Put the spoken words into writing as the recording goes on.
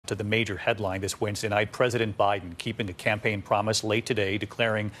to the major headline this Wednesday night. President Biden keeping a campaign promise late today,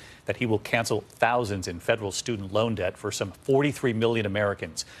 declaring that he will cancel thousands in federal student loan debt for some 43 million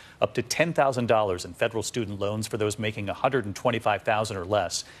Americans, up to $10,000 in federal student loans for those making $125,000 or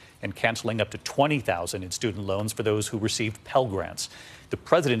less, and canceling up to $20,000 in student loans for those who received Pell Grants. The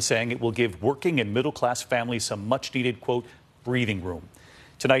president saying it will give working and middle-class families some much-needed, quote, breathing room.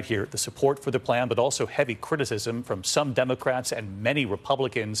 Tonight here, the support for the plan, but also heavy criticism from some Democrats and many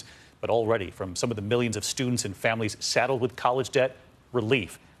Republicans, but already from some of the millions of students and families saddled with college debt,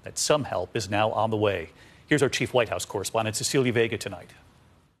 relief that some help is now on the way. Here's our chief White House correspondent, 𝗺cie 𝗿𝗂, tonight.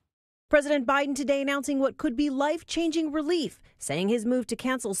 President Biden today announcing what could be life-changing relief, saying his move to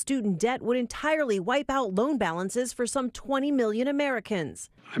cancel student debt would entirely wipe out loan balances for some 20 million Americans.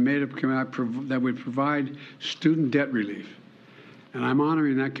 I made a commitment that would provide student debt relief, and I'm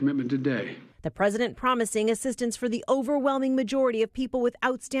honoring that commitment today. The president promising assistance for the overwhelming majority of people with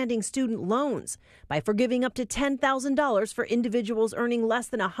outstanding student loans by forgiving up to $10,000 for individuals earning less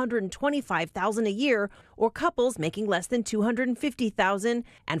than $125,000 a year or couples making less than $250,000,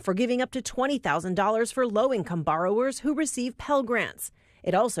 and forgiving up to $20,000 for low-income borrowers who receive Pell Grants.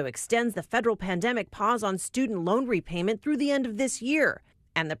 It also extends the federal pandemic pause on student loan repayment through the end of this year.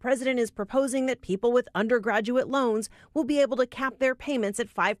 And the president is proposing that people with undergraduate loans will be able to cap their payments at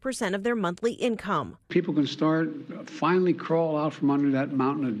 5% of their monthly income. People can finally crawl out from under that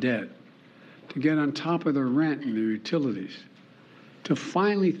mountain of debt, to get on top of their rent and their utilities, to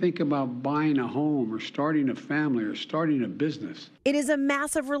finally think about buying a home or starting a family or starting a business. It is a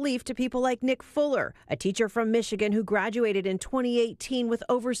massive relief to people like Nick Fuller, a teacher from Michigan who graduated in 2018 with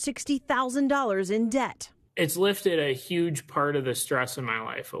over $60,000 in debt. It's lifted a huge part of the stress in my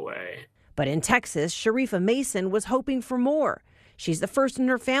life away. But in Texas, 𝗺cie was hoping for more. She's the first in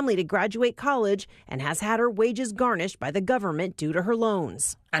her family to graduate college and has had her wages garnished by the government due to her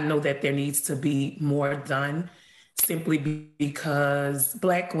loans. I know that there needs to be more done simply because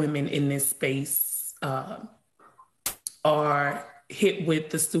Black women in this space are hit with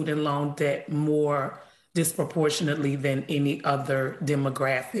the student loan debt more disproportionately than any other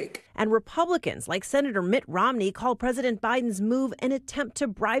demographic. And Republicans like Senator Mitt Romney call President Biden's move an attempt to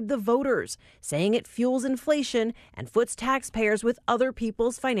bribe the voters, saying it fuels inflation and foots taxpayers with other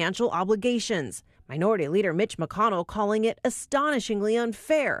people's financial obligations. Minority Leader Mitch McConnell calling it astonishingly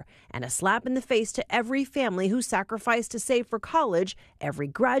unfair and a slap in the face to every family who sacrificed to save for college, every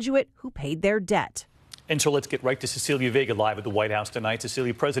graduate who paid their debt. And so let's get right to 𝗺cie 𝗿𝗂 live at the White House tonight.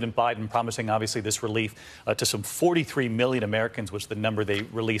 𝗺cie, President Biden promising obviously this relief to some 43 million Americans, which is the number they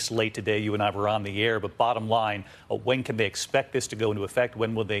released late today. You and I were on the air. But bottom line, when can they expect this to go into effect?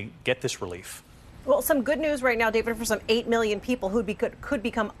 When will they get this relief? Well, some good news right now, David, for some 8 million people who could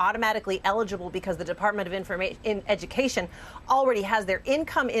become automatically eligible because the Department of Education already has their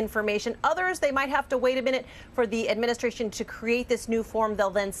income information. Others, they might have to wait a minute for the administration to create this new form. They'll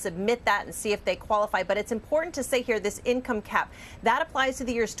then submit that and see if they qualify. But it's important to say here, this income cap, that applies to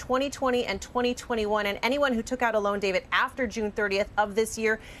the years 2020 and 2021. And anyone who took out a loan, David, after June 30th of this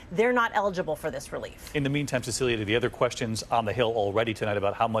year, they're not eligible for this relief. In the meantime, 𝗺cie, the other questions on the Hill already tonight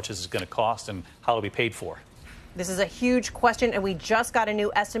about how much this is going to cost and how it'll be paid for. This is a huge question, and we just got a new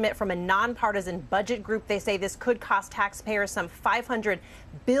estimate from a nonpartisan budget group. They say this could cost taxpayers some $500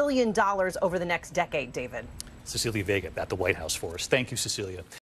 billion over the next decade, David. 𝗺cie 𝗿𝗂 at the White House for us. Thank you, 𝗺cie.